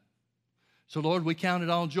us now? So, Lord, we count it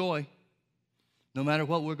all joy. No matter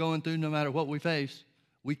what we're going through, no matter what we face,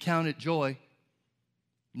 we count it joy,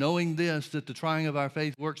 knowing this, that the trying of our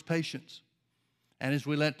faith works patience. And as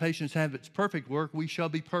we let patience have its perfect work, we shall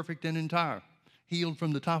be perfect and entire, healed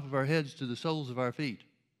from the top of our heads to the soles of our feet.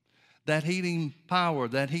 That healing power,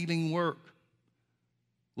 that healing work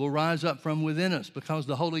will rise up from within us, because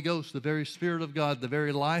the Holy Ghost, the very Spirit of God, the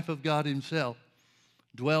very life of God himself,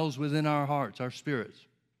 dwells within our hearts, our spirits.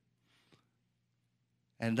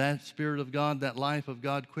 And that Spirit of God, that life of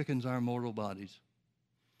God, quickens our mortal bodies.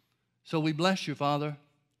 So we bless you, Father.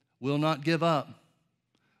 We'll not give up.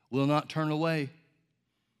 We'll not turn away.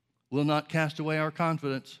 We'll not cast away our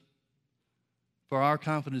confidence. For our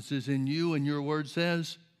confidence is in you, and your word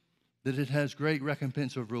says that it has great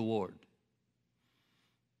recompense of reward.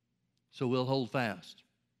 So we'll hold fast.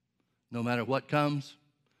 No matter what comes,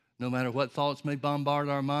 no matter what thoughts may bombard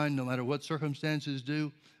our mind, no matter what circumstances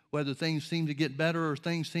do, whether things seem to get better or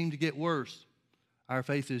things seem to get worse, our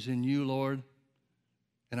faith is in you, Lord,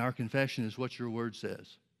 and our confession is what your word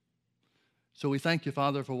says. So we thank you,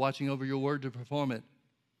 Father, for watching over your word to perform it,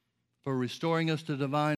 for restoring us to divine